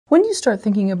When do you start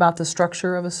thinking about the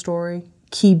structure of a story,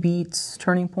 key beats,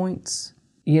 turning points?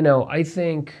 You know, I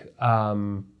think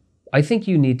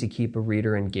you need to keep a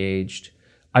reader engaged.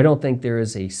 I don't think there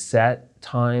is a set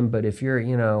time, but if you're,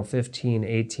 15,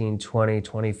 18, 20,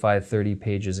 25, 30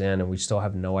 pages in and we still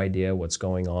have no idea what's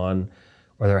going on,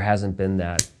 or there hasn't been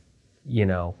that,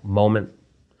 moment,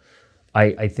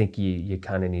 I think you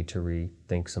kind of need to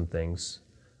rethink some things.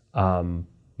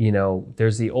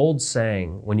 There's the old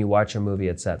saying, when you watch a movie,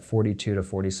 it's that 42 to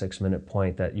 46 minute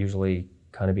point that usually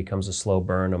kind of becomes a slow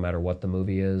burn no matter what the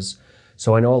movie is.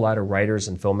 So I know a lot of writers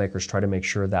and filmmakers try to make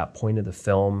sure that point of the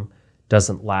film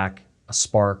doesn't lack a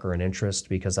spark or an interest,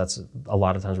 because that's a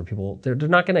lot of times where people, they're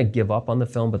not going to give up on the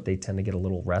film, but they tend to get a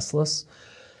little restless.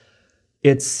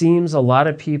 It seems a lot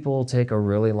of people take a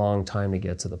really long time to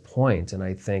get to the point. And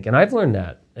I think, and I've learned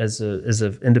that as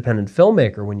an independent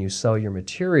filmmaker, when you sell your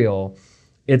material,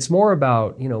 it's more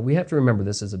about, we have to remember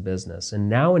this is a business. And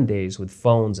nowadays with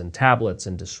phones and tablets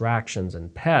and distractions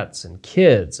and pets and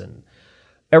kids and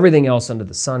everything else under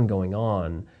the sun going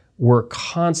on, we're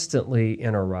constantly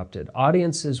interrupted.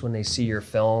 Audiences, when they see your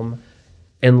film,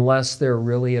 unless they're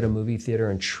really at a movie theater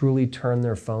and truly turn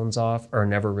their phones off, are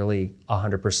never really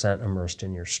 100% immersed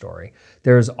in your story.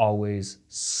 There's always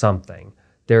something.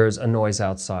 There's a noise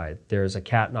outside. There's a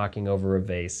cat knocking over a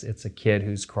vase. It's a kid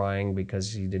who's crying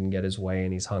because he didn't get his way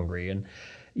and he's hungry. And,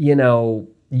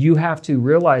 you have to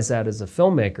realize that as a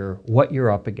filmmaker, what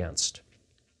you're up against.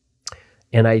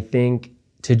 And I think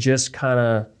to just kind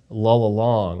of lull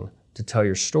along to tell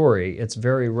your story, it's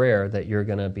very rare that you're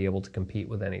going to be able to compete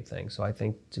with anything. So I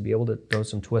think to be able to throw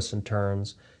some twists and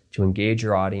turns, to engage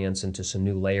your audience into some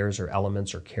new layers or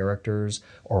elements or characters,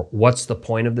 or what's the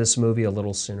point of this movie a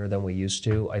little sooner than we used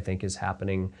to, I think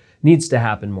needs to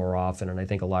happen more often. And I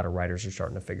think a lot of writers are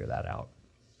starting to figure that out.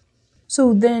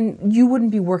 So then you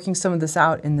wouldn't be working some of this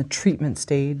out in the treatment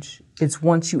stage. It's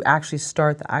once you actually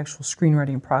start the actual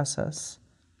screenwriting process.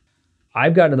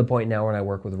 I've gotten to the point now when I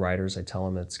work with writers, I tell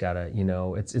them it's got to,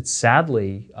 it's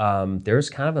sadly, there's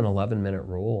kind of an 11-minute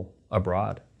rule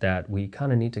abroad that we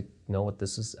kind of need to know what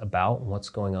this is about and what's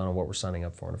going on and what we're signing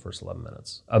up for in the first 11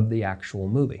 minutes of the actual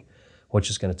movie, which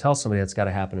is going to tell somebody that's got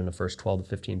to happen in the first 12 to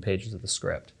 15 pages of the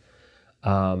script.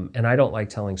 And I don't like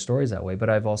telling stories that way, but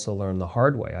I've also learned the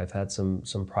hard way. I've had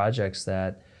some projects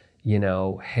that,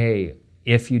 hey,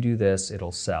 if you do this,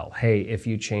 it'll sell. Hey, if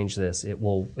you change this, it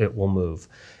will move.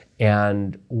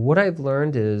 And what I've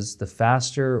learned is the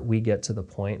faster we get to the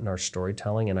point in our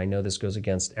storytelling, and I know this goes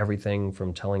against everything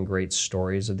from telling great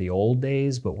stories of the old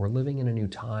days, but we're living in a new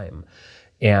time.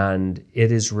 And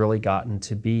it has really gotten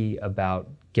to be about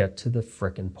get to the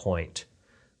frickin' point.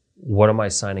 What am I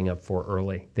signing up for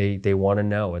early? They want to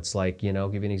know. It's like, I'll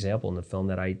give you an example in the film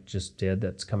that I just did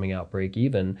that's coming out break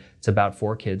even. It's about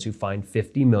 4 kids who find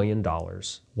 $50 million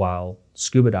while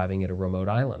scuba diving at a remote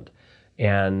island.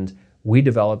 And we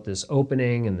developed this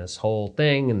opening and this whole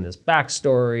thing and this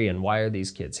backstory and why are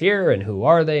these kids here and who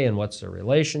are they and what's their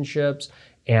relationships.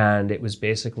 And it was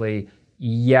basically,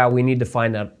 we need to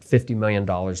find out $50 million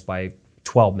by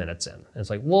 12 minutes in. And it's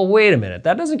like, well, wait a minute,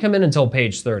 that doesn't come in until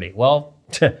page 30. Well,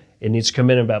 it needs to come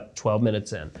in about 12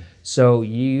 minutes in. So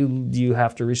you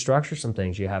have to restructure some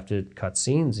things. You have to cut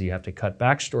scenes. You have to cut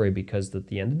backstory, because at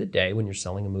the end of the day, when you're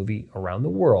selling a movie around the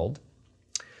world,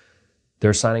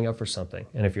 they're signing up for something.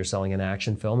 And if you're selling an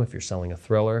action film, if you're selling a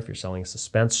thriller, if you're selling a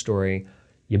suspense story,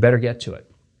 you better get to it,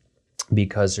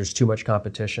 because there's too much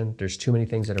competition. There's too many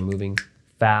things that are moving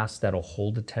fast that'll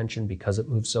hold attention because it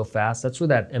moves so fast. That's where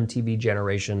that MTV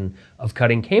generation of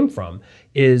cutting came from,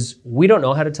 is we don't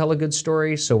know how to tell a good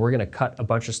story, so we're gonna cut a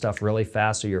bunch of stuff really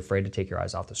fast so you're afraid to take your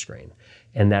eyes off the screen.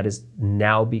 And that has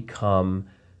now become,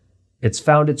 it's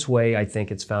found its way, I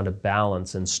think it's found a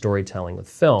balance in storytelling with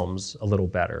films a little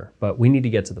better, but we need to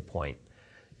get to the point.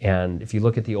 And if you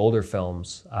look at the older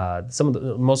films,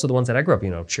 most of the ones that I grew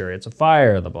up, Chariots of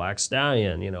Fire, The Black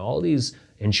Stallion, all these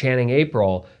Enchanting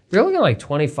April, you're looking like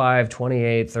 25,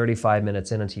 28, 35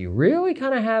 minutes in until you really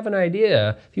kind of have an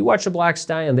idea. If you watch The Black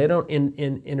Stallion, they don't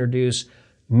introduce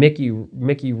Mickey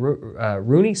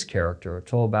Rooney's character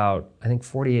until about, I think,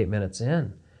 48 minutes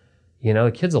in.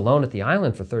 The kid's alone at the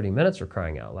island for 30 minutes for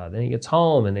crying out loud. Then he gets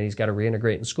home and then he's got to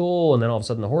reintegrate in school, and then all of a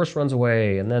sudden the horse runs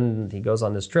away, and then he goes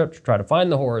on this trip to try to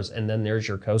find the horse, and then there's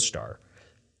your co-star.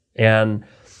 And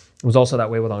it was also that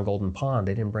way with On Golden Pond.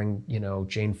 They didn't bring,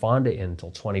 Jane Fonda in until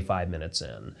 25 minutes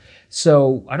in.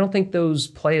 So I don't think those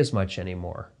play as much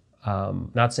anymore.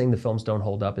 Not saying the films don't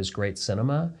hold up as great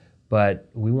cinema, but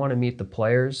we want to meet the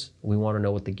players. We want to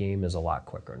know what the game is a lot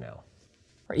quicker now.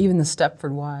 Or even the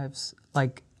Stepford Wives.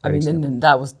 Like, I mean, and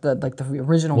that was the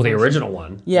original. Well, the version. original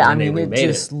one. Yeah, I mean, it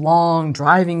just long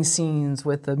driving scenes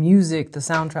with the music, the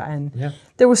soundtrack, and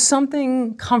there was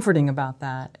something comforting about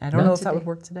that. I don't know if that would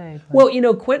work today. But. Well, you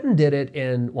know, Quentin did it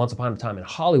in Once Upon a Time in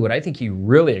Hollywood. I think he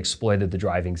really exploited the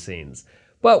driving scenes.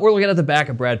 But we're looking at the back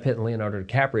of Brad Pitt and Leonardo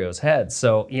DiCaprio's heads,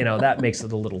 so you know that makes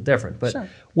it a little different. But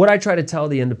what I try to tell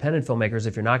the independent filmmakers,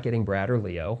 if you're not getting Brad or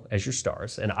Leo as your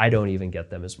stars, and I don't even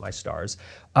get them as my stars,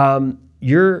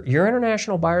 your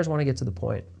international buyers want to get to the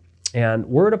point. And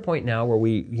we're at a point now where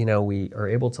we are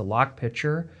able to lock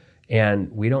picture,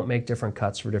 and we don't make different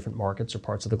cuts for different markets or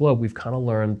parts of the globe. We've kind of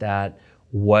learned that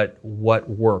what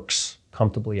works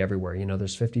comfortably everywhere. You know,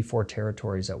 there's 54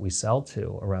 territories that we sell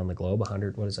to around the globe,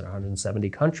 170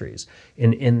 countries.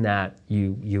 And in that,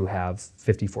 you have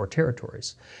 54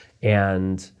 territories.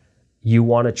 And you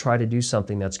want to try to do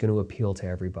something that's going to appeal to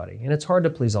everybody. And it's hard to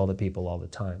please all the people all the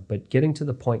time. But getting to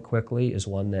the point quickly is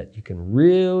one that you can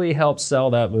really help sell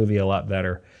that movie a lot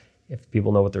better if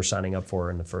people know what they're signing up for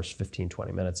in the first 15,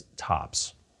 20 minutes,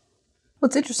 tops. Well,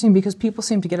 it's interesting because people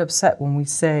seem to get upset when we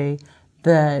say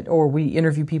that, or we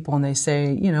interview people and they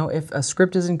say, you know, if a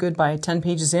script isn't good by 10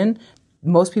 pages in,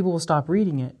 most people will stop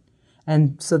reading it.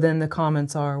 And so then the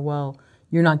comments are, well,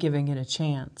 you're not giving it a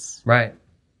chance. Right.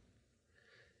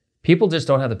 People just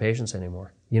don't have the patience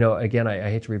anymore. You know, again, I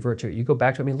hate to revert to it. You go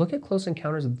back to, I mean, look at Close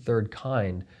Encounters of the Third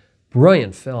Kind.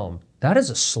 Brilliant film. That is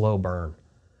a slow burn.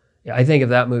 I think if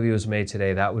that movie was made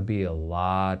today, that would be a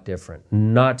lot different.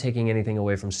 Not taking anything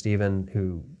away from Steven,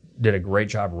 who did a great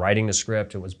job writing the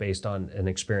script. It was based on an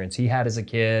experience he had as a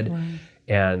kid,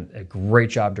 and a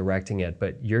great job directing it.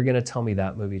 But you're going to tell me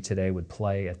that movie today would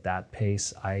play at that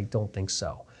pace? I don't think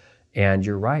so. And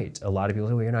you're right. A lot of people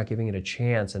say, well, you're not giving it a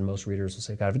chance. And most readers will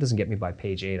say, God, if it doesn't get me by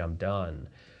page 8, I'm done.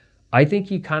 I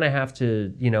think you kind of have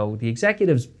to, you know, the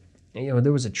executives, you know,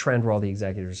 there was a trend where all the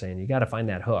executives were saying, you got to find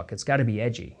that hook. It's got to be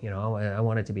edgy. You know, I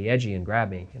want it to be edgy and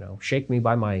grab me, you know, shake me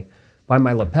by my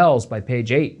lapels by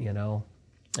page 8, you know.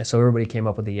 And so everybody came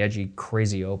up with the edgy,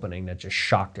 crazy opening that just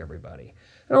shocked everybody.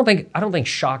 I don't think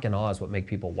shock and awe is what make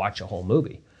people watch a whole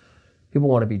movie. People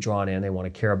want to be drawn in. They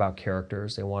want to care about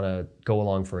characters. They want to go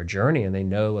along for a journey, and they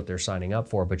know what they're signing up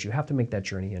for. But you have to make that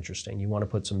journey interesting. You want to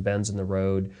put some bends in the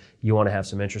road. You want to have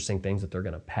some interesting things that they're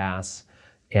going to pass.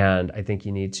 And I think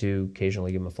you need to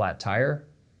occasionally give them a flat tire,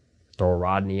 throw a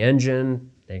rod in the engine.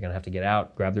 They're going to have to get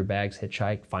out, grab their bags,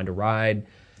 hitchhike, find a ride.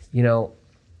 You know,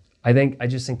 I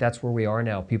just think that's where we are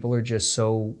now. People are just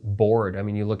so bored. I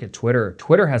mean, you look at Twitter.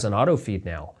 Twitter has an auto feed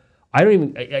now. I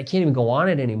can't even go on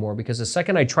it anymore because the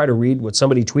second I try to read what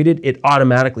somebody tweeted, it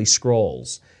automatically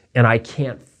scrolls and I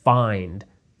can't find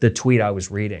the tweet I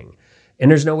was reading. And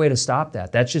there's no way to stop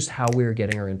that. That's just how we're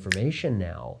getting our information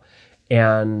now.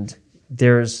 And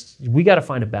we got to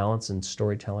find a balance in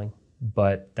storytelling,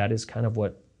 but that is kind of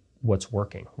what's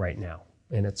working right now.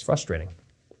 And it's frustrating.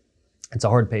 It's a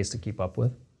hard pace to keep up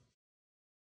with.